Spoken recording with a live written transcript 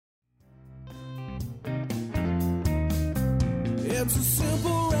It's a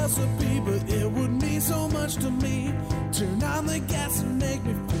simple recipe, but it would mean so much to me. Turn on the gas and make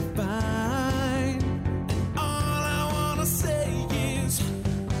me feel fine. And all I wanna say is,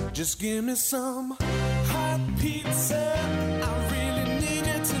 just give me some hot pizza. I really need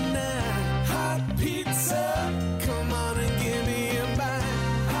you tonight. Hot pizza, come on and give me a bite.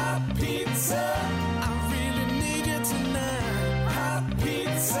 Hot pizza, I really need you tonight. Hot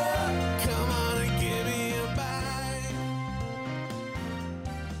pizza, come on and give me a bite.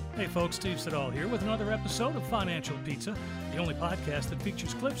 Hey folks, Steve Siddall here with another episode of Financial Pizza, the only podcast that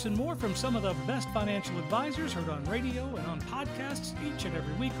features clips and more from some of the best financial advisors heard on radio and on podcasts each and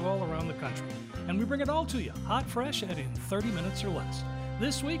every week all around the country. And we bring it all to you, hot, fresh, and in 30 minutes or less.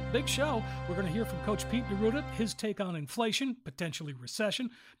 This week, big show. We're going to hear from Coach Pete D'Arruda, his take on inflation, potentially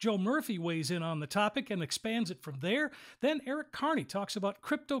recession. Joe Murphy weighs in on the topic and expands it from there. Then Eric Carney talks about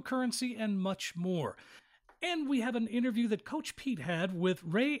cryptocurrency and much more. And we have an interview that Coach Pete had with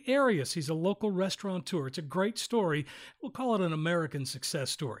Ray Arias. He's a local restaurateur. It's a great story. We'll call it an American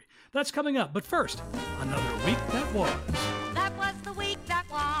success story. That's coming up. But first, another week that was. That was the week that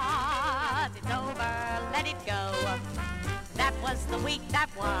was. It's over. Let it go. That was the week that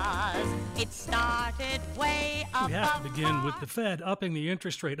was. It started way above. We have to begin with the Fed upping the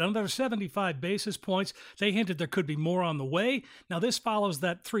interest rate another 75 basis points. They hinted there could be more on the way. Now, this follows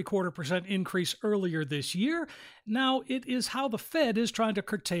that 0.75% increase earlier this year. Now, it is how the Fed is trying to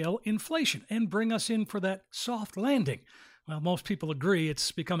curtail inflation and bring us in for that soft landing. Well, most people agree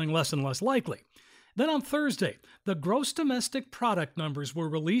it's becoming less and less likely. Then on Thursday, the gross domestic product numbers were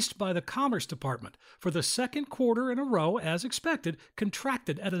released by the Commerce Department. For the second quarter in a row, as expected,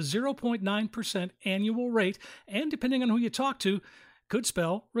 contracted at a 0.9% annual rate, and depending on who you talk to, could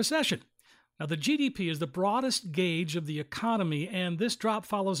spell recession. Now, the GDP is the broadest gauge of the economy, and this drop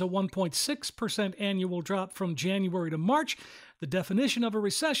follows a 1.6% annual drop from January to March. The definition of a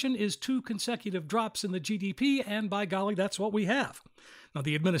recession is 2 consecutive drops in the GDP, and by golly, that's what we have. Now,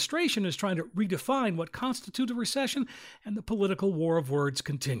 the administration is trying to redefine what constitutes a recession, and the political war of words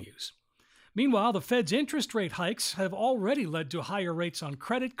continues. Meanwhile, the Fed's interest rate hikes have already led to higher rates on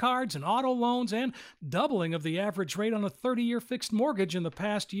credit cards and auto loans and doubling of the average rate on a 30-year fixed mortgage in the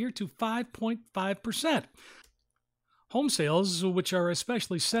past year to 5.5%. Home sales, which are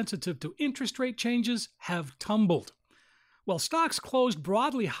especially sensitive to interest rate changes, have tumbled. Well, stocks closed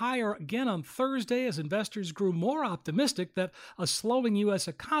broadly higher again on Thursday as investors grew more optimistic that a slowing U.S.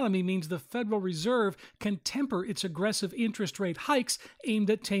 economy means the Federal Reserve can temper its aggressive interest rate hikes aimed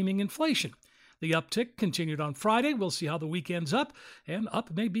at taming inflation. The uptick continued on Friday. We'll see how the week ends up, and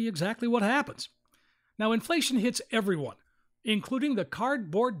up may be exactly what happens. Now, inflation hits everyone, including the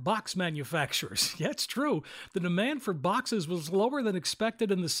cardboard box manufacturers. Yeah, it's true. The demand for boxes was lower than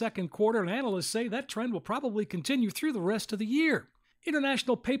expected in the second quarter, and analysts say that trend will probably continue through the rest of the year.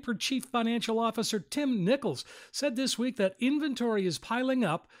 International Paper Chief Financial Officer Tim Nichols said this week that inventory is piling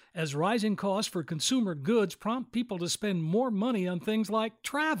up as rising costs for consumer goods prompt people to spend more money on things like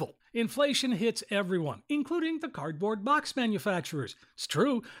travel. Inflation hits everyone, including the cardboard box manufacturers. It's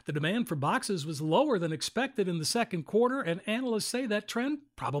true, the demand for boxes was lower than expected in the second quarter, and analysts say that trend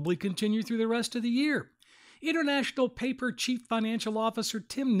probably continue through the rest of the year. International Paper Chief Financial Officer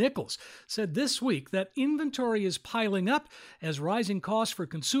Tim Nichols said this week that inventory is piling up as rising costs for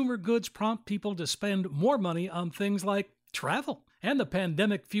consumer goods prompt people to spend more money on things like travel. And the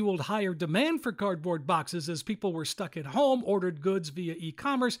pandemic fueled higher demand for cardboard boxes as people were stuck at home, ordered goods via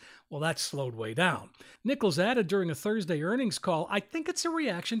e-commerce. Well, that slowed way down. Nichols added during a Thursday earnings call, "I think it's a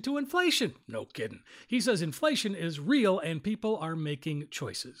reaction to inflation." No kidding. He says inflation is real and people are making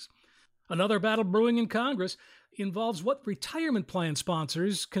choices. Another battle brewing in Congress involves what retirement plan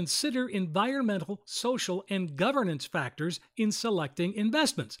sponsors consider environmental, social, and governance factors in selecting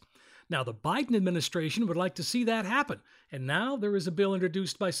investments. Now, the Biden administration would like to see that happen, and now there is a bill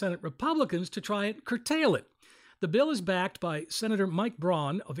introduced by Senate Republicans to try and curtail it. The bill is backed by Senator Mike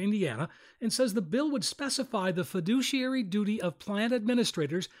Braun of Indiana and says the bill would specify the fiduciary duty of plan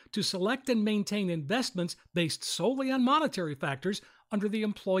administrators to select and maintain investments based solely on monetary factors under the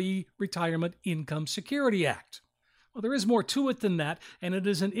Employee Retirement Income Security Act. Well, there is more to it than that, and it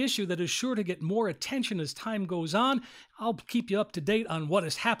is an issue that is sure to get more attention as time goes on. I'll keep you up to date on what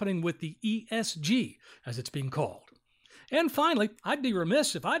is happening with the ESG, as it's being called. And finally, I'd be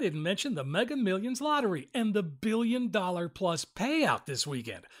remiss if I didn't mention the Mega Millions lottery and the $1 billion plus payout this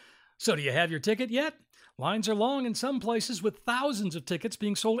weekend. So do you have your ticket yet? Lines are long in some places with thousands of tickets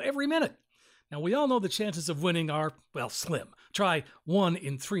being sold every minute. Now, we all know the chances of winning are, well, slim. Try 1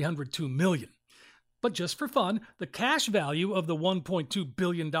 in 302 million. But just for fun, the cash value of the $1.2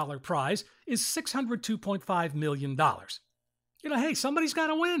 billion prize is $602.5 million. Hey, somebody's got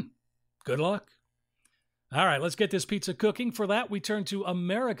to win. Good luck. All right, let's get this pizza cooking. For that, we turn to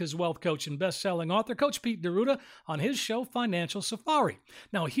America's wealth coach and best-selling author, Coach Pete D'Arruda, on his show, Financial Safari.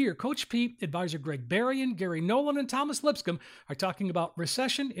 Now here, Coach Pete, advisor Greg Berrien, Gary Nolan, and Thomas Lipscomb are talking about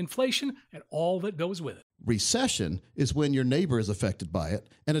recession, inflation, and all that goes with it. Recession is when your neighbor is affected by it,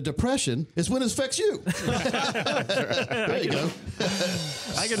 and a depression is when it affects you. There you go.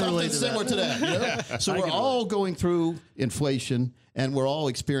 I can relate to similar to that. So we're all going through inflation, and we're all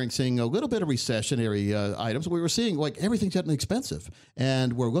experiencing a little bit of recessionary items. We were seeing like everything's getting expensive,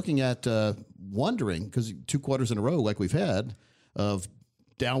 and we're looking at wondering, because 2 quarters in a row like we've had of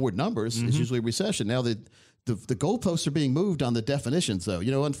downward numbers is usually a recession. Now the goalposts are being moved on the definitions, though.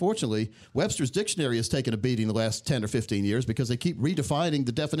 Unfortunately, Webster's Dictionary has taken a beating the last 10 or 15 years because they keep redefining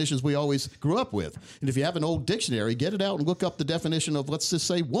the definitions we always grew up with. And if you have an old dictionary, get it out and look up the definition of, let's just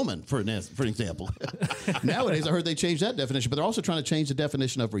say, woman, for an example. Nowadays, I heard they changed that definition, but they're also trying to change the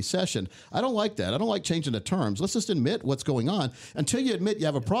definition of recession. I don't like that. I don't like changing the terms. Let's just admit what's going on. Until you admit you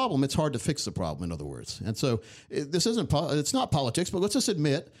have a problem, it's hard to fix the problem, in other words. And so it's not politics, but let's just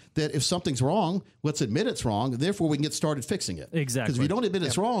admit that if something's wrong, let's admit it's wrong. Therefore, we can get started fixing it. Exactly. Because if you don't admit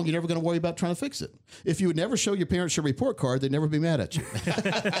it's wrong, you're never going to worry about trying to fix it. If you would never show your parents your report card, they'd never be mad at you.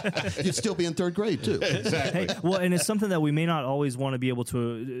 You'd still be in 3rd grade, too. Exactly. Hey, well, and it's something that we may not always want to be able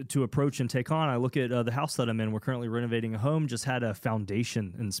to approach and take on. I look at the house that I'm in. We're currently renovating a home. Just had a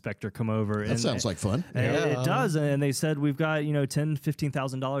foundation inspector come over. That sounds like fun. It does. And they said we've got, $10,000,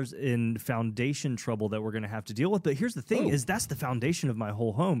 $15,000 in foundation trouble that we're going to have to deal with. But here's the thing is that's the foundation of my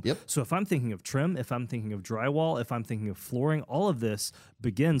whole home. Yep. So if I'm thinking of trim, if I'm thinking of drywall, if I'm thinking of flooring, all of this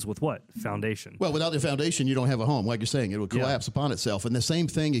begins with what? Foundation. Well, without the foundation, you don't have a home. Like you're saying, it will collapse upon itself. And the same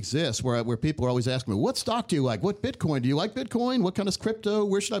thing exists where people are always asking me, what stock do you like? What Bitcoin? Do you like Bitcoin? What kind of crypto?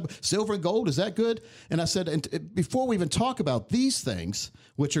 Where should I? Silver and gold, is that good? And I said, and before we even talk about these things,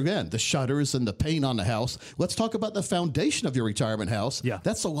 which are, again, the shutters and the paint on the house, let's talk about the foundation of your retirement house. Yeah.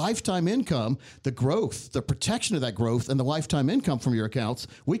 That's the lifetime income, the growth, the protection of that growth, and the lifetime income from your accounts.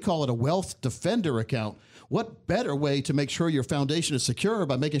 We call it a wealth defender account. What better way to make sure your foundation is secure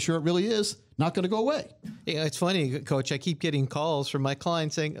by making sure it really is not going to go away? Yeah, it's funny, Coach. I keep getting calls from my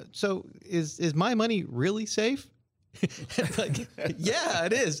clients saying, so is my money really safe? Like, yeah,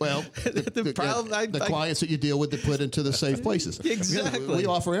 it is. Well, the clients that you deal with that put into the safe places. Exactly. We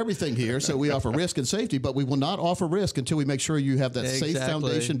offer everything here, so we offer risk and safety, but we will not offer risk until we make sure you have that safe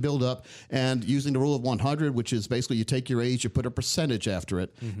foundation build up. And using the rule of 100, which is basically you take your age, you put a percentage after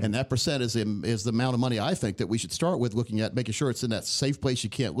it, and that percent is the amount of money I think that we should start with, looking at making sure it's in that safe place you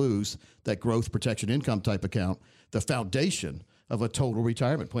can't lose, that growth, protection, income type account. The foundation of a total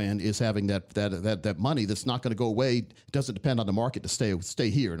retirement plan is having that money that's not going to go away. It doesn't depend on the market to stay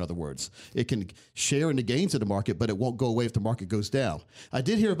here. In other words, it can share in the gains of the market, but it won't go away if the market goes down. I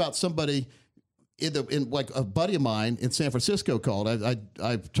did hear about somebody in like a buddy of mine in San Francisco called. I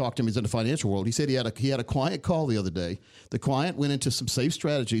talked to him. He's in the financial world. He said he had a client call the other day. The client went into some safe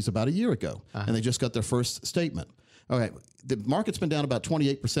strategies about a year ago, and they just got their first statement. All right, the market's been down about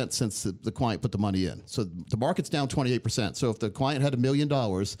 28% since the client put the money in. So the market's down 28%. So if the client had $1 million,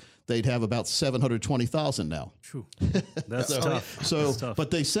 they'd have about $720,000 now. True. That's tough. So, That's tough.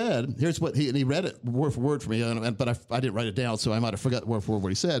 But they said, here's what he read it word for word for me, but I didn't write it down, so I might have forgotten word for word what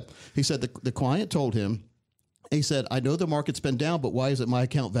he said. He said the client told him, he said, I know the market's been down, but why isn't my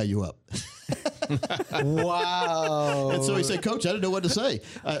account value up? Wow. And so he said, Coach, I didn't know what to say.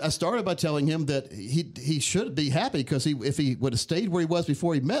 I started by telling him that he should be happy because if he would have stayed where he was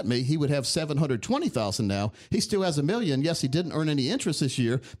before he met me, he would have $720,000 now. He still has $1 million. Yes, he didn't earn any interest this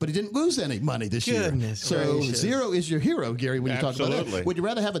year, but he didn't lose any money this year. So gracious. Zero is your hero, Gary, when you talk about that. Would you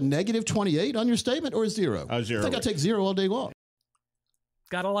rather have a negative 28 on your statement or a zero? Zero. I think I'd take zero all day long.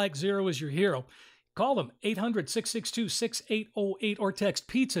 Gotta like zero as your hero. Call them 800-662-6808 or text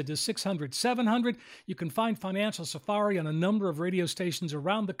pizza to 600-700. You can find Financial Safari on a number of radio stations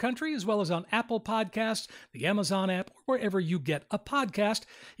around the country, as well as on Apple Podcasts, the Amazon app, or wherever you get a podcast.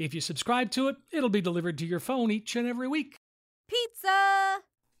 If you subscribe to it, it'll be delivered to your phone each and every week. Pizza!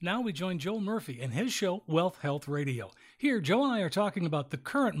 Now we join Joe Murphy in his show, Wealth Health Radio. Here, Joe and I are talking about the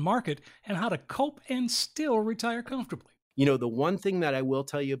current market and how to cope and still retire comfortably. You know, the one thing that I will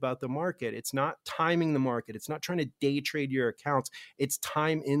tell you about the market, it's not timing the market. It's not trying to day trade your accounts. It's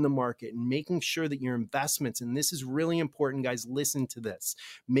time in the market and making sure that your investments, and this is really important, guys, listen to this.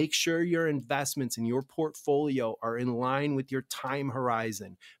 Make sure your investments in your portfolio are in line with your time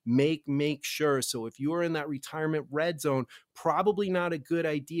horizon. Make sure. So if you are in that retirement red zone, probably not a good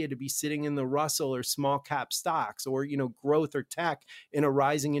idea to be sitting in the Russell or small cap stocks or, growth or tech in a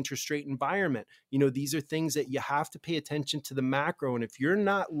rising interest rate environment. These are things that you have to pay attention to the macro. And if you're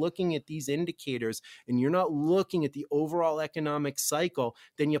not looking at these indicators and you're not looking at the overall economic cycle,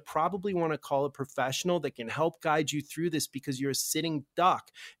 then you probably want to call a professional that can help guide you through this, because you're a sitting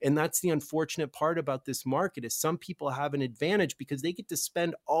duck. And that's the unfortunate part about this market, is some people have an advantage because they get to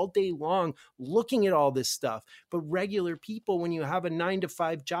spend all day long looking at all this stuff. But regular people, when you have a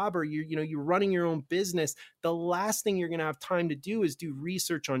 9-to-5 job or you're running your own business, the last thing you're going to have time to do is do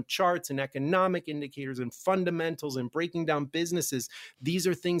research on charts and economic indicators and fundamentals and breaking down businesses. These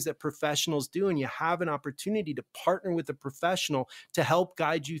are things that professionals do, and you have an opportunity to partner with a professional to help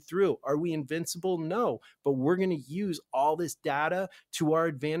guide you through. Are we invincible? No, but we're going to use all this data to our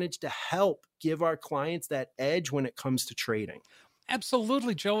advantage to help give our clients that edge when it comes to trading.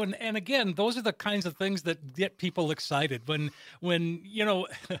 Absolutely, Joe. And again, those are the kinds of things that get people excited when in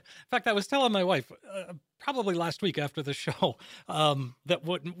fact, I was telling my wife probably last week after the show that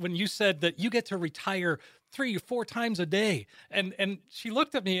when you said that you get to retire 3 or 4 times a day, and she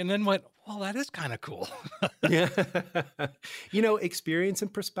looked at me and then went, well, that is kind of cool. Yeah. Experience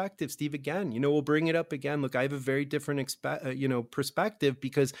and perspective, Steve, again, we'll bring it up again. Look, I have a very different, perspective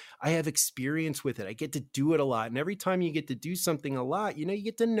because I have experience with it. I get to do it a lot. And every time you get to do something a lot, you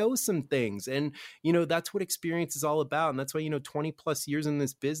get to know some things. And, that's what experience is all about. And that's why, 20 plus years in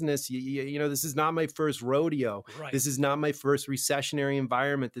this business, this is not my first rodeo. Right. This is not my first recessionary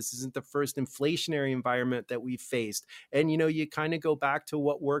environment. This isn't the first inflationary environment that we faced. And, you kind of go back to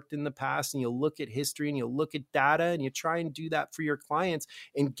what worked in the past, and you look at history and you look at data and you try and do that for your clients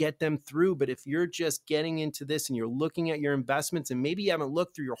and get them through. But if you're just getting into this and you're looking at your investments and maybe you haven't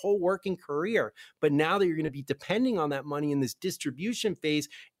looked through your whole working career, but now that you're going to be depending on that money in this distribution phase,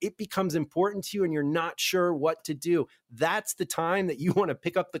 it becomes important to you and you're not sure what to do. That's the time that you want to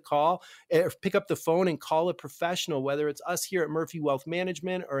pick up the phone and call a professional, whether it's us here at Murphy Wealth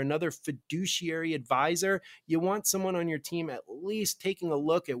Management or another fiduciary advisor. You want someone on your team at least taking a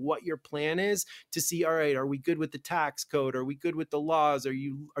look at what your plan is to see, all right, are we good with the tax code? Are we good with the laws? Are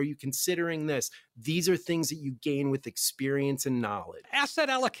you considering this? These are things that you gain with experience and knowledge. Asset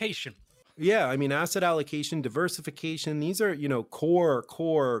allocation. Yeah, I mean, asset allocation, diversification, these are,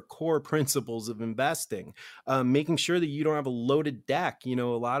 core principles of investing. Making sure that you don't have a loaded deck. A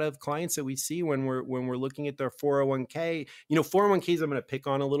lot of clients that we see when we're looking at their 401k, 401ks I'm going to pick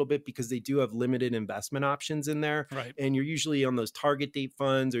on a little bit because they do have limited investment options in there. Right. And you're usually on those target date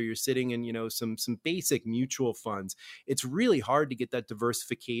funds, or you're sitting in, some basic mutual funds. It's really hard to get that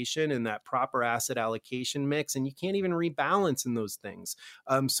diversification and that proper asset allocation mix, and you can't even rebalance in those things.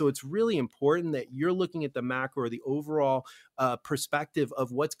 So it's really important that you're looking at the macro or the overall perspective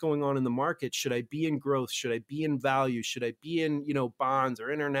of what's going on in the market. Should I be in growth? Should I be in value? Should I be in, bonds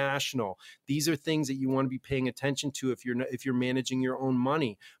or international? These are things that you want to be paying attention to if you're managing your own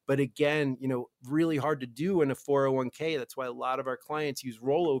money. But again, really hard to do in a 401k. That's why a lot of our clients use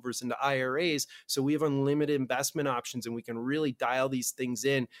rollovers into IRAs. So we have unlimited investment options, and we can really dial these things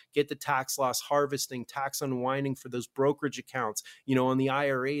in, get the tax loss harvesting, tax unwinding for those brokerage accounts. On the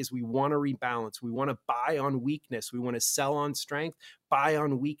IRAs, we want to rebalance. We want to buy on weakness. We want to sell on strength, buy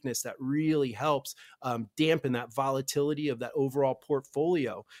on weakness. That really helps dampen that volatility of that overall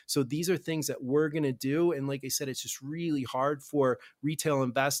portfolio. So these are things that we're going to do. And like I said, it's just really hard for retail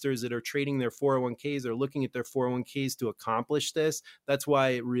investors that are trading their 401ks or looking at their 401ks to accomplish this. That's why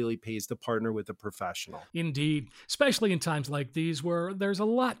it really pays to partner with a professional. Indeed, especially in times like these where there's a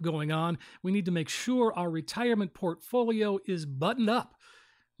lot going on. We need to make sure our retirement portfolio is buttoned up.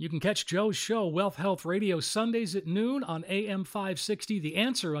 You can catch Joe's show, Wealth Health Radio, Sundays at noon on AM 560, The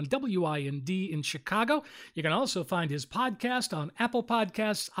Answer on WIND in Chicago. You can also find his podcast on Apple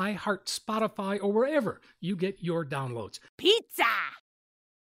Podcasts, iHeart, Spotify, or wherever you get your downloads. Pizza!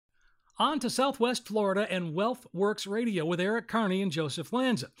 On to Southwest Florida and Wealth Works Radio with Eric Carney and Joseph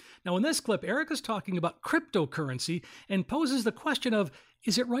Lanza. Now, in this clip, Eric is talking about cryptocurrency and poses the question of,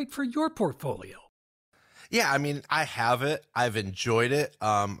 is it right for your portfolio? Yeah, I mean, I have it. I've enjoyed it.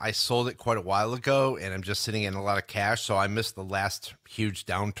 I sold it quite a while ago, and I'm just sitting in a lot of cash, so I missed the last huge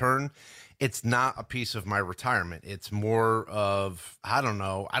downturn. It's not a piece of my retirement. It's more of, I don't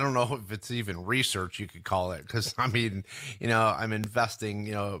know if it's even research you could call it, because, I mean, I'm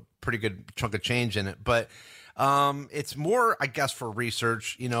investing, a pretty good chunk of change in it. But it's more, I guess, for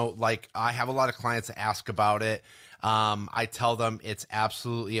research. Like, I have a lot of clients that ask about it. I tell them it's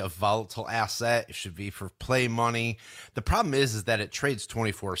absolutely a volatile asset. It should be for play money. The problem is that it trades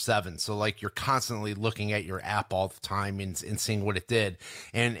 24/7. So like you're constantly looking at your app all the time and seeing what it did.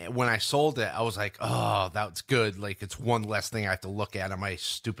 And when I sold it, I was like, oh, that's good. Like it's one less thing I have to look at on my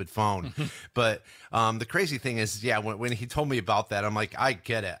stupid phone. But the crazy thing is, yeah, when he told me about that, I'm like, I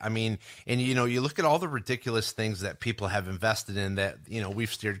get it. I mean, and you look at all the ridiculous things that people have invested in that,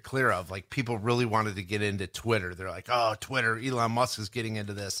 we've steered clear of. Like people really wanted to get into Twitter. They're like, oh, Twitter, Elon Musk is getting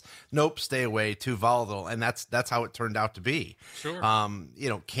into this. Nope, stay away, too volatile. And that's how it turned out to be. Sure.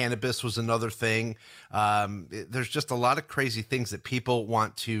 Cannabis was another thing. There's just a lot of crazy things that people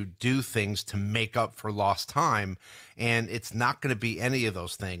want to do things to make up for lost time. And it's not going to be any of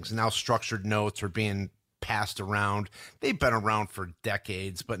those things. Now structured notes are being passed around. They've been around for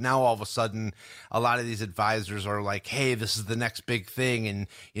decades, but now all of a sudden a lot of these advisors are like, hey, this is the next big thing. And,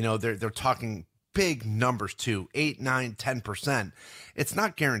 they're talking big numbers too, 8, 9, 10%. It's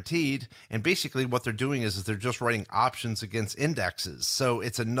not guaranteed. And basically what they're doing is they're just writing options against indexes. So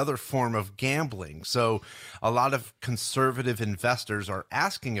it's another form of gambling. So a lot of conservative investors are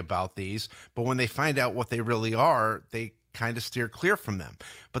asking about these, but when they find out what they really are, they kind of steer clear from them.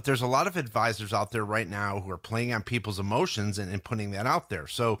 But there's a lot of advisors out there right now who are playing on people's emotions and putting that out there.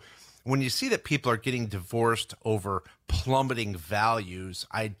 So when you see that people are getting divorced over plummeting values,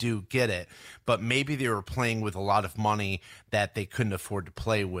 I do get it. But maybe they were playing with a lot of money that they couldn't afford to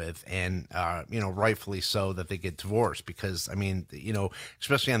play with. And, rightfully so that they get divorced because,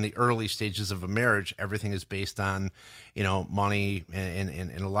 especially on the early stages of a marriage, everything is based on, money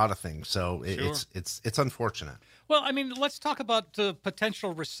and a lot of things. So Sure. it's unfortunate. Well, let's talk about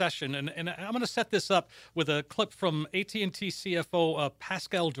potential recession, and I'm going to set this up with a clip from AT&T CFO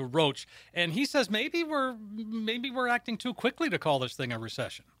Pascal Desroches, and he says maybe we're acting too quickly to call this thing a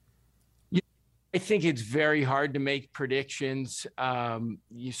recession. I think it's very hard to make predictions.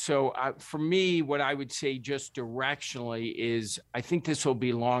 For me, what I would say just directionally is I think this will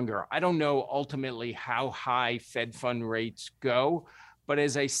be longer. I don't know ultimately how high Fed fund rates go. But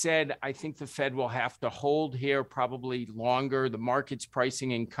as I said, I think the Fed will have to hold here probably longer. The market's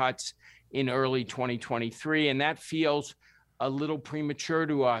pricing in cuts in early 2023, and that feels a little premature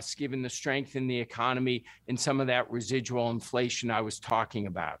to us given the strength in the economy and some of that residual inflation I was talking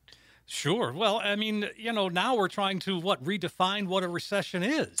about. Sure. Well, now we're trying to redefine what a recession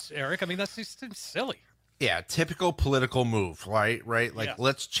is, Eric. That's just silly. Yeah, typical political move, right? Like, yeah.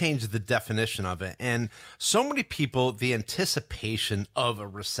 Let's change the definition of it. And so many people, the anticipation of a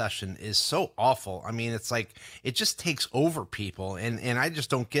recession is so awful. It's like it just takes over people, and I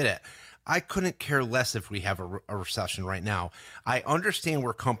just don't get it. I couldn't care less if we have a recession right now. I understand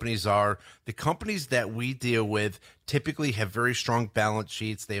where companies are. The companies that we deal with typically have very strong balance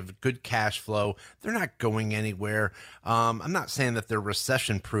sheets. They have good cash flow. They're not going anywhere. I'm not saying that they're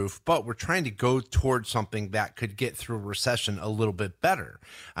recession proof, but we're trying to go towards something that could get through a recession a little bit better.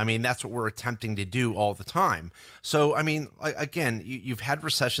 That's what we're attempting to do all the time. So, again, you've had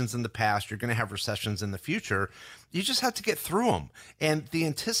recessions in the past. You're going to have recessions in the future. You just have to get through them. And the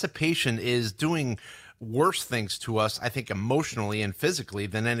anticipation is doing worse things to us, I think, emotionally and physically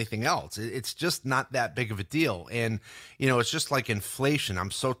than anything else. It's just not that big of a deal. And, it's just like inflation.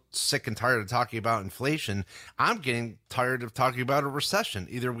 I'm so sick and tired of talking about inflation. I'm getting tired of talking about a recession.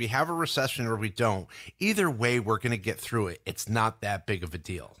 Either we have a recession or we don't. Either way, we're going to get through it. It's not that big of a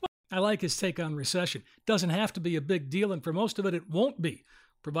deal. I like his take on recession. Doesn't have to be a big deal, and for most of it, it won't be,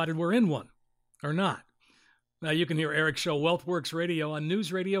 provided we're in one or not. Now, you can hear Eric's show, WealthWorks Radio, on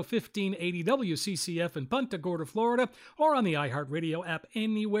News Radio 1580 WCCF in Punta Gorda, Florida, or on the iHeartRadio app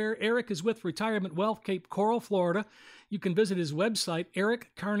anywhere. Eric is with Retirement Wealth, Cape Coral, Florida. You can visit his website,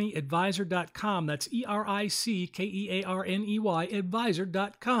 ericcarneyadvisor.com. That's ERICKEARNEY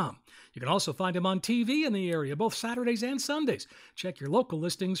advisor.com. You can also find him on TV in the area, both Saturdays and Sundays. Check your local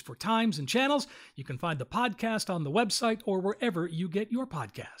listings for times and channels. You can find the podcast on the website or wherever you get your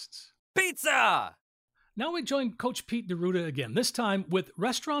podcasts. Pizza! Now we join Coach Pete D'Arruda again, this time with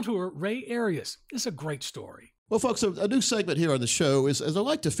restaurateur Ray Arias. This is a great story. Well, folks, a new segment here on the show is I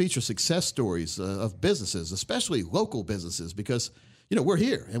like to feature success stories of businesses, especially local businesses, because, we're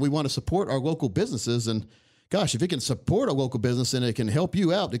here and we want to support our local businesses. And gosh, if it can support a local business and it can help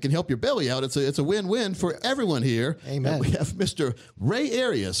you out, it can help your belly out. It's a win-win for everyone here. Amen. And we have Mr. Ray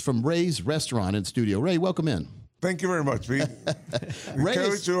Arias from Ray's Restaurant in studio. Ray, welcome in. Thank you very much, Pete.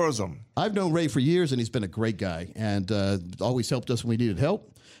 You're awesome. I've known Ray for years, and he's been a great guy and always helped us when we needed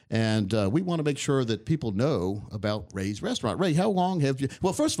help. And we want to make sure that people know about Ray's Restaurant. Ray, how long have you...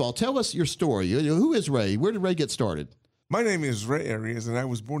 Well, first of all, tell us your story. Who is Ray? Where did Ray get started? My name is Ray Arias, and I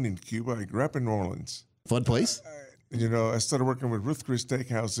was born in Cuba. I grew up in New Orleans. Fun place? I started working with Ruth Chris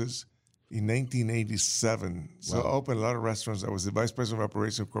Steakhouses in 1987. So I opened a lot of restaurants. I was the vice president of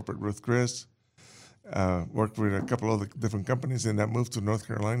operations of corporate Ruth Chris. Worked with a couple of different companies, and I moved to North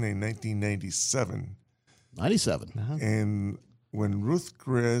Carolina in 1997. 97. And when Ruth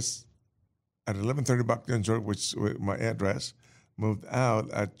Chris at 1130 Buck Jones Road, which was my address, moved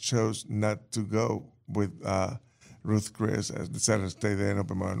out, I chose not to go with Ruth Chris. I decided to stay there and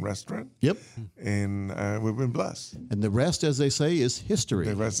open my own restaurant. Yep. And we've been blessed. And the rest, as they say, is history.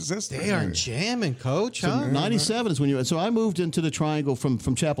 The rest is history. They are jamming, Coach. So 97 is when you. So I moved into the Triangle from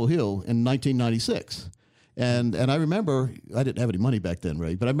Chapel Hill in 1996. And I remember, I didn't have any money back then,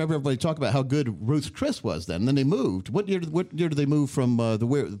 Ray, but I remember everybody talking about how good Ruth Chris was then. And then they moved. What year did they move from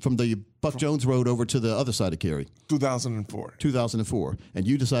the Buck Jones Road over to the other side of Cary? 2004. 2004. And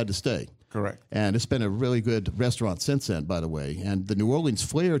you decided to stay. Correct. And it's been a really good restaurant since then, by the way. And the New Orleans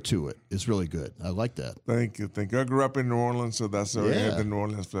flair to it is really good. I like that. Thank you. I grew up in New Orleans, so that's why we have the New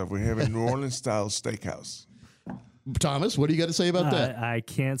Orleans stuff. We have a New Orleans-style steakhouse. Thomas, what do you got to say about that? I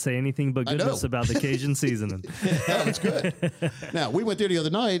can't say anything but goodness about the Cajun seasoning. That's good. Now, we went there the other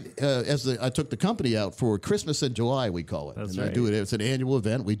night I took the company out for Christmas in July, we call it. That's and right. I do it. It's an annual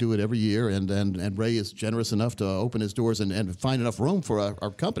event. We do it every year, and Ray is generous enough to open his doors and find enough room for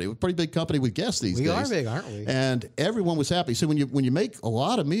our company. We're a pretty big company with guests these days. We are big, aren't we? And everyone was happy. So when you make a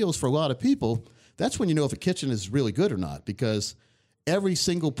lot of meals for a lot of people, that's when you know if a kitchen is really good or not, because every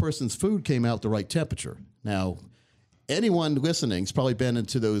single person's food came out the right temperature. Now, anyone listening has probably been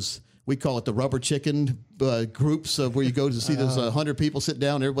into those, we call it the rubber chicken groups where you go to see those 100 people sit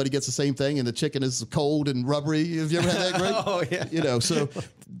down, everybody gets the same thing, and the chicken is cold and rubbery. Have you ever had that, Greg? Oh, yeah. So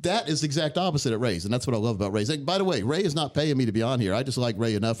that is the exact opposite at Ray's, and that's what I love about Ray's. And by the way, Ray is not paying me to be on here. I just like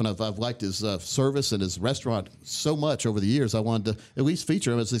Ray enough, and I've liked his service and his restaurant so much over the years, I wanted to at least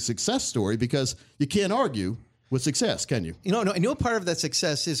feature him as a success story, because you can't argue with success, can you? Part of that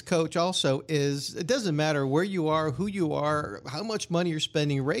success is, Coach, also is it doesn't matter where you are, who you are, how much money you're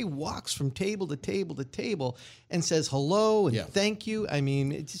spending. Ray walks from table to table to table and says hello and thank you. I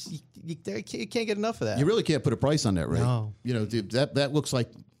mean, it's just, you can't get enough of that. You really can't put a price on that, Ray. No. That looks like,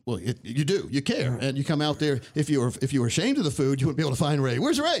 well, you do. You care. And you come out there. If you were ashamed of the food, you wouldn't be able to find Ray.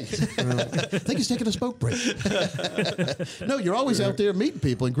 Where's Ray? I think he's taking a smoke break. No, you're always out there meeting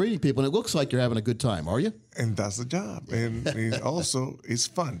people and greeting people, and it looks like you're having a good time, are you? And that's the job. And it also is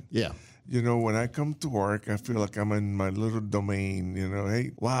fun. Yeah. When I come to work, I feel like I'm in my little domain. Hey,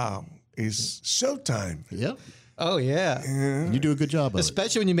 wow, it's showtime. Yep. Oh, yeah. You do a good job of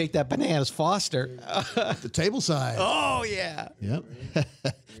Especially when you make that bananas Foster. The table side. Oh, yeah. Yep.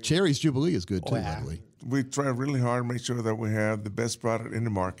 Cherry's Jubilee is good, too, by the way. We try really hard to make sure that we have the best product in the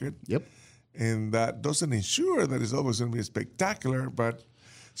market. Yep. And that doesn't ensure that it's always going to be spectacular, but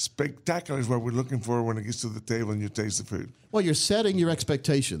spectacular is what we're looking for when it gets to the table and you taste the food. Well, you're setting your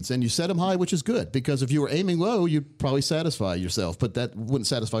expectations, and you set them high, which is good, because if you were aiming low, you'd probably satisfy yourself, but that wouldn't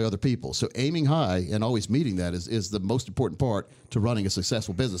satisfy other people. So aiming high and always meeting that is the most important part to running a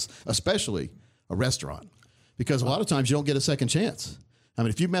successful business, especially a restaurant, because a lot of times you don't get a second chance. I mean,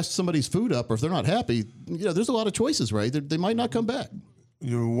 if you mess somebody's food up or if they're not happy, there's a lot of choices, right? They might not come back.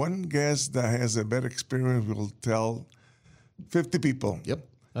 One guest that has a better experience will tell 50 people. Yep.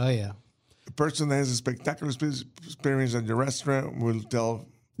 Oh, yeah. The person that has a spectacular experience at your restaurant will tell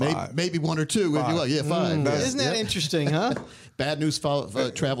maybe one or two. If you like. Yeah, five. Isn't that interesting, huh? Bad news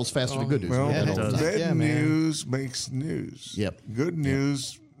travels faster than good news. Well, bad news makes news. Yep. Good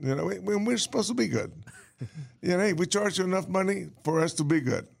news, when we're supposed to be good. Hey, we charge you enough money for us to be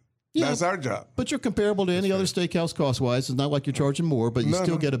good. Yeah, that's our job. But you're comparable to any other steakhouse cost-wise. It's not like you're charging more, but you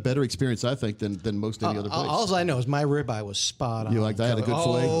still get a better experience, I think, than most any other place. All I know is my ribeye was spot on. You like that? Had a good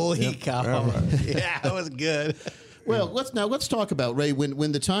fillet? Holy cow. Right. Yeah, that was good. Well, let's talk about, Ray,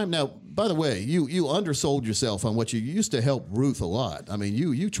 when the time, now, by the way, you undersold yourself on what you used to help Ruth a lot. I mean,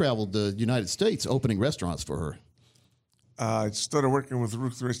 you traveled the United States opening restaurants for her. I started working with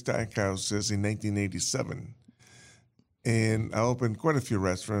Ruth Chris Steakhouses in 1987. And I opened quite a few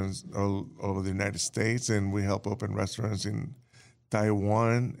restaurants all over the United States, and we help open restaurants in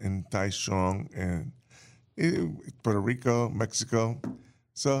Taiwan and Taichung and Puerto Rico, Mexico.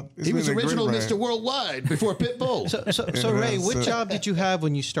 So he was original Mr. Worldwide before Pitbull. So Ray, what job did you have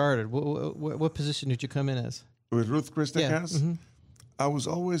when you started? What position did you come in as? With Ruth Chris Steakhouse? Mm-hmm. I was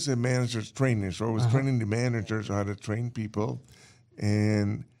always a manager's trainer, so I was training the managers how to train people,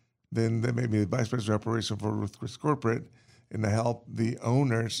 and then they made me the vice president of operation for Ruth Chris Corporate, and I helped the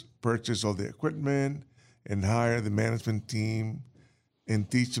owners purchase all the equipment and hire the management team and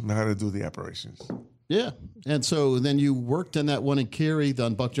teach them how to do the operations. Yeah. And so then you worked in that one in Cary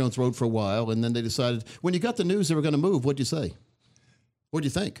on Buck Jones Road for a while, and then they decided, when you got the news they were going to move, what'd you say? What'd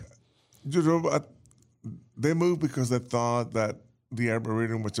you think? You know, they moved because they thought that the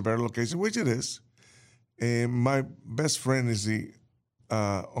Arboretum was a better location, which it is. And my best friend is the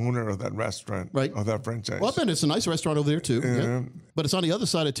owner of that restaurant, right, of that franchise. Well, I bet it's a nice restaurant over there too. Yeah. But it's on the other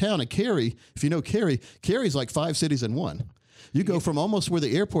side of town. And Cary, if you know Cary's like 5 cities in one. You go from almost where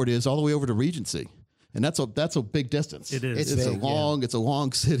the airport is all the way over to Regency, and that's a big distance. It is. It's a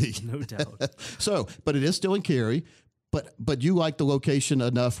long city, no doubt. So, but it is still in Cary. But you liked the location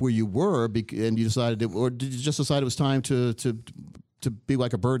enough where you were, and you decided, or did you just decide it was time to be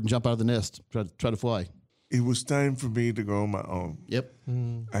like a bird and jump out of the nest, try to fly? It was time for me to go on my own. Yep.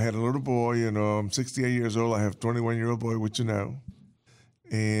 I had a little boy, I'm 68 years old. I have a 21-year-old boy, which you know.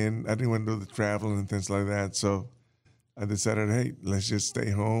 And I didn't want to do the traveling and things like that. So I decided, hey, let's just stay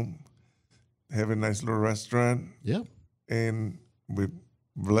home, have a nice little restaurant. Yeah. And we're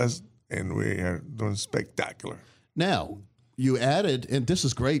blessed, and we are doing spectacular. Now, you added, and this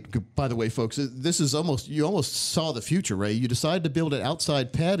is great, by the way, folks, you almost saw the future, Ray. You decided to build an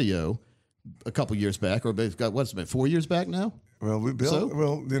outside patio a couple years back, or it's been 4 years back now? Well, we built,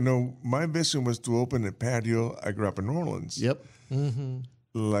 my vision was to open a patio. I grew up in New Orleans. Yep. Mm-hmm.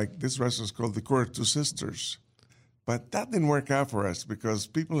 Like this restaurant's called the Court of Two Sisters. But that didn't work out for us because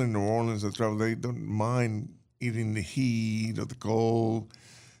people in New Orleans that travel, they don't mind eating the heat or the cold.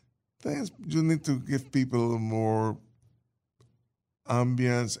 You need to give people more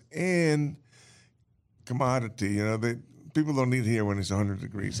ambience and commodity. People don't eat here when it's 100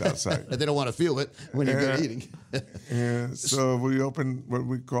 degrees outside. They don't want to feel it when you're eating. So we opened what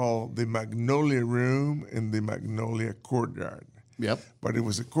we call the Magnolia Room in the Magnolia Courtyard. Yep. But it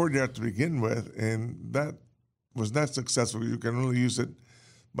was a courtyard to begin with, and that was not successful. You can only use it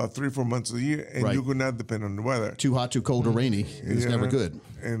about 3 or 4 months of the year, and you could not depend on the weather. Too hot, too cold, or rainy. It's never good.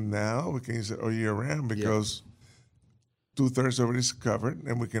 And now we can use it all year round because 2/3 of it is covered,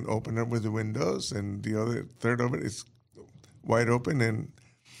 and we can open it with the windows, and the other third of it is wide open. And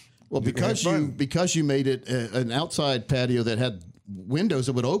because you made it an outside patio that had windows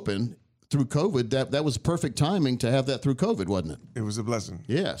that would open through COVID, that was perfect timing to have that through COVID, wasn't it? It was a blessing.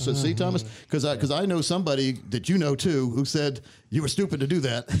 Yeah. So see, Thomas, because I know somebody that you know too who said you were stupid to do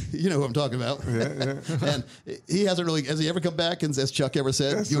that. You know who I'm talking about. Yeah. And he hasn't really. Has he ever come back and, as Chuck ever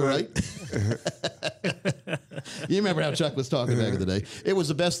said, you were right? You remember how Chuck was talking back in the day? It was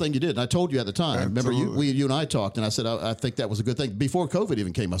the best thing you did. And I told you at the time. Absolutely. Remember, you and I talked, and I said I think that was a good thing. Before COVID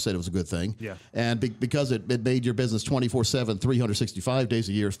even came, I said it was a good thing. Yeah. And because it made your business 24/7, 365 days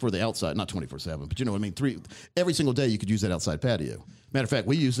a year for the outside. Not 24/7, but you know what I mean. Every single day you could use that outside patio. Matter of fact,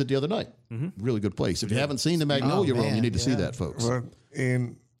 we used it the other night. Mm-hmm. Really good place. If you haven't seen the Magnolia Room, you need to see that, folks. Well,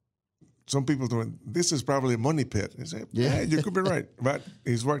 and some people think this is probably a money pit. I say, yeah, you could be right, but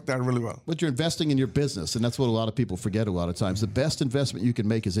it's worked out really well. But you're investing in your business, and that's what a lot of people forget a lot of times. The best investment you can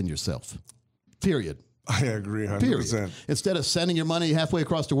make is in yourself. Period. I agree 100%. Period. Instead of sending your money halfway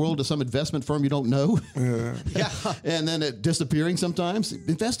across the world to some investment firm you don't know, and then it disappearing sometimes,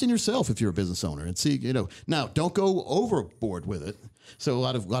 invest in yourself if you're a business owner and see, now don't go overboard with it. So a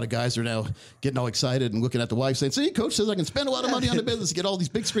lot of guys are now getting all excited and looking at the wife saying, see, coach says I can spend a lot of money on the business to get all these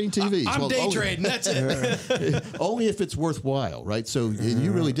big screen TVs. I'm day trading, that's it. Only if it's worthwhile, right? So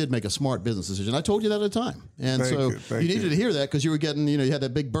you really did make a smart business decision. I told you that at the time. And you needed to hear that because you were getting, you had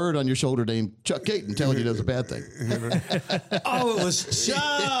that big bird on your shoulder named Chuck Caton telling you that was a bad thing. Oh, it was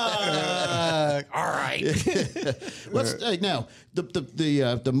Chuck. All right. Now,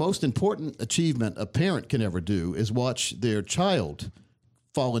 the most important achievement a parent can ever do is watch their child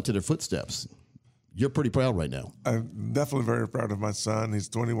fall into their footsteps. You're pretty proud right now. I'm definitely very proud of my son. He's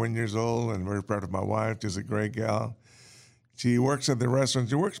 21 years old, and very proud of my wife. She's a great gal. She works at the restaurant.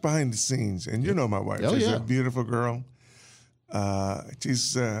 She works behind the scenes, and you know my wife. She's a beautiful girl.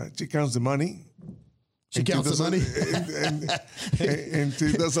 She counts the money. She counts the money? And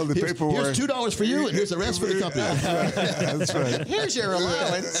she does all the paperwork. Here's $2 for you, and here's the rest for the company. That's right. Here's your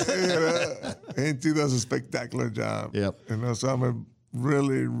allowance. And she does a spectacular job. Yep. So I'm a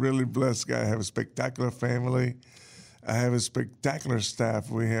really, really blessed guy. I have a spectacular family. I have a spectacular staff.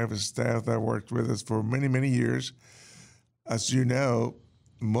 We have a staff that worked with us for many, many years. As you know,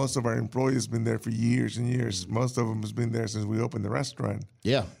 most of our employees have been there for years and years. Most of them has been there since we opened the restaurant.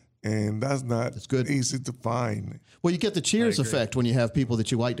 Yeah. And that's not easy to find. Well, you get the Cheers effect when you have people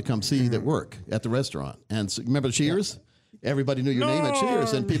that you like to come see that work at the restaurant. And so, remember Cheers? Everybody knew your name at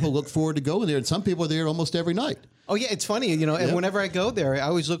Cheers, and people look forward to going there. And some people are there almost every night. Oh, yeah, it's funny, and whenever I go there, I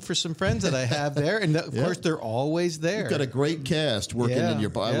always look for some friends that I have there, and of course, they're always there. You've got a great cast working in your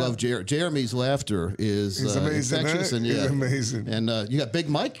bar. I love Jeremy's laughter is infectious. And, He's amazing. And you got Big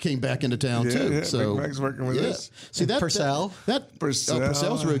Mike came back into town, too. Yeah, so, Big Mike's working with us. See, Purcell?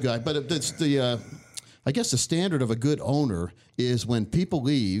 Purcell's a real guy, but it's the... I guess the standard of a good owner is when people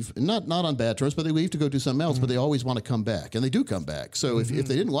leave, not on bad terms, but they leave to go do something else, but they always want to come back, and they do come back. So if they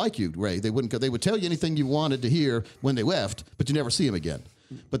didn't like you, Ray, they wouldn't. They would tell you anything you wanted to hear when they left, but you never see them again.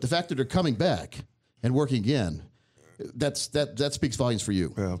 But the fact that they're coming back and working again, that speaks volumes for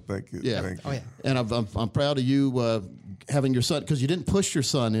you. Well, thank you. Yeah. Thank you. Oh, yeah. And I'm proud of you having your son, because you didn't push your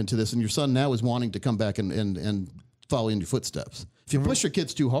son into this, and your son now is wanting to come back and follow in your footsteps. If you push your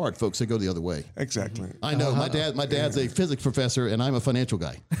kids too hard, folks, they go the other way. Exactly. I know. My dad's a physics professor, and I'm a financial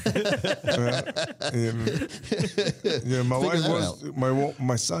guy.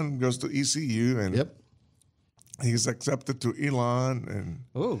 My son goes to ECU, and he's accepted to Elon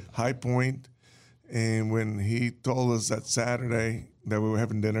and High Point. And when he told us that Saturday that we were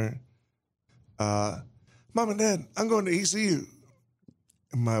having dinner, Mom and Dad, I'm going to ECU.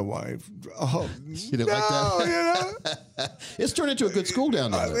 My wife, she didn't like that. It's turned into a good school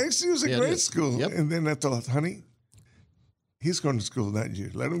down there. It was a great school. Yep. And then I told her, honey, he's going to school that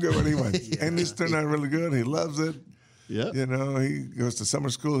year. Let him go what he wants. And he's turned out really good. He loves it. Yeah. He goes to summer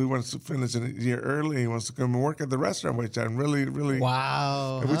school. He wants to finish a year early. He wants to come and work at the restaurant, which I'm really, really...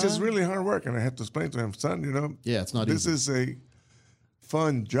 Wow. Which is really hard work. And I have to explain to him, son, Yeah, it's not this easy. This is a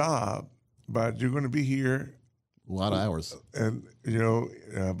fun job, but you're going to be here... A lot of hours. And,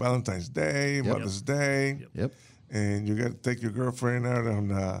 Valentine's Day, Mother's Day. Yep. And you got to take your girlfriend out on...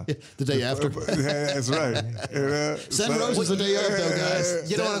 the day after. Yeah, that's right. Send roses the day of, though,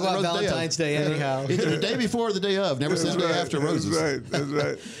 guys. You don't want to go on Valentine's Day anyhow. Either the day before or the day of. Never send the day after roses. That's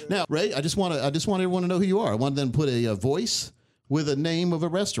right. Now, Ray, I just want everyone to know who you are. I want them to put a voice with a name of a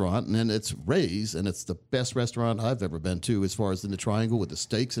restaurant, and then it's Ray's, and it's the best restaurant I've ever been to as far as in the Triangle with the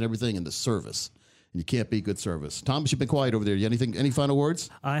steaks and everything and the service. And you can't beat good service. Thomas, you've been quiet over there. Any final words?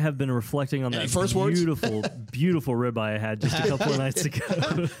 I have been reflecting on that beautiful ribeye I had just a couple of nights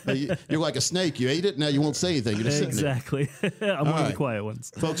ago. You're like a snake. You ate it, now you won't say anything. You're just exactly. I'm one of the quiet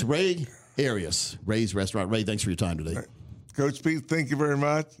ones. Folks, Ray Arias, Ray's Restaurant. Ray, thanks for your time today. Coach Pete, thank you very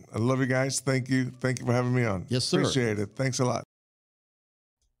much. I love you guys. Thank you. Thank you for having me on. Yes, sir. Appreciate it. Thanks a lot.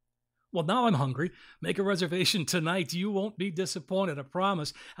 Well, now I'm hungry. Make a reservation tonight. You won't be disappointed, I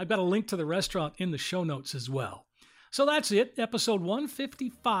promise. I've got a link to the restaurant in the show notes as well. So that's it. Episode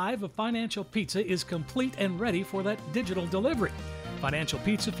 155 of Financial Pizza is complete and ready for that digital delivery. Financial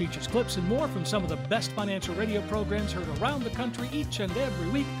Pizza features clips and more from some of the best financial radio programs heard around the country each and every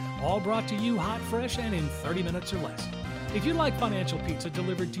week, all brought to you hot, fresh, and in 30 minutes or less. If you like Financial Pizza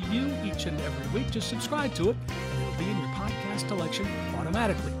delivered to you each and every week, just subscribe to it, and it'll be in your podcast collection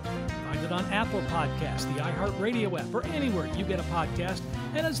automatically. Find it on Apple Podcasts, the iHeartRadio app, or anywhere you get a podcast.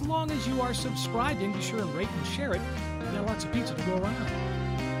 And as long as you are subscribing, be sure and rate and share it. We've got lots of pizza to go around.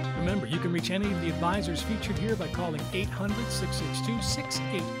 Remember, you can reach any of the advisors featured here by calling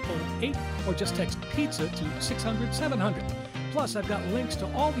 800-662-6808 or just text PIZZA to 600-700. Plus, I've got links to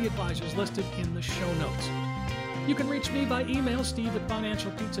all the advisors listed in the show notes. You can reach me by email,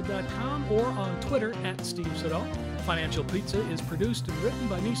 steve@financialpizza.com, or on Twitter @SteveSiddall. Financial Pizza is produced and written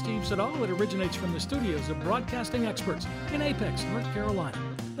by me, Steve Siddall. It originates from the studios of Broadcasting Experts in Apex, North Carolina.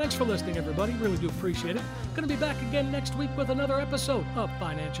 Thanks for listening, everybody. Really do appreciate it. Going to be back again next week with another episode of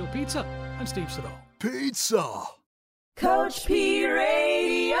Financial Pizza. I'm Steve Siddall. Pizza. Coach P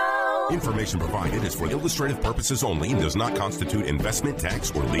Radio. Information provided is for illustrative purposes only and does not constitute investment, tax,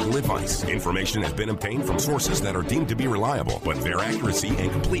 or legal advice. Information has been obtained from sources that are deemed to be reliable, but their accuracy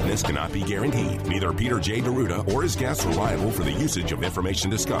and completeness cannot be guaranteed. Neither Peter J. Deruta or his guests are liable for the usage of information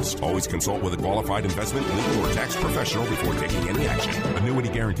discussed. Always consult with a qualified investment, legal, or tax professional before taking any action. Annuity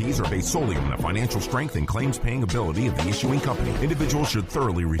guarantees are based solely on the financial strength and claims-paying ability of the issuing company. Individuals should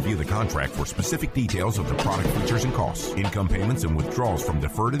thoroughly review the contract for specific details of the product features and costs. Income payments and withdrawals from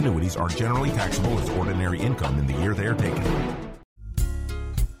deferred annuities are generally taxable as ordinary income in the year they are taken.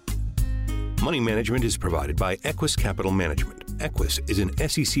 Money management is provided by Equus Capital Management. Equus is an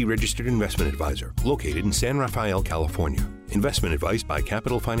SEC-registered investment advisor located in San Rafael, California. Investment advice by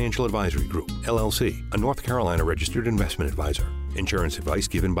Capital Financial Advisory Group, LLC, a North Carolina-registered investment advisor. Insurance advice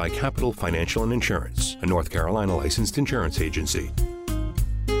given by Capital Financial and Insurance, a North Carolina licensed insurance agency.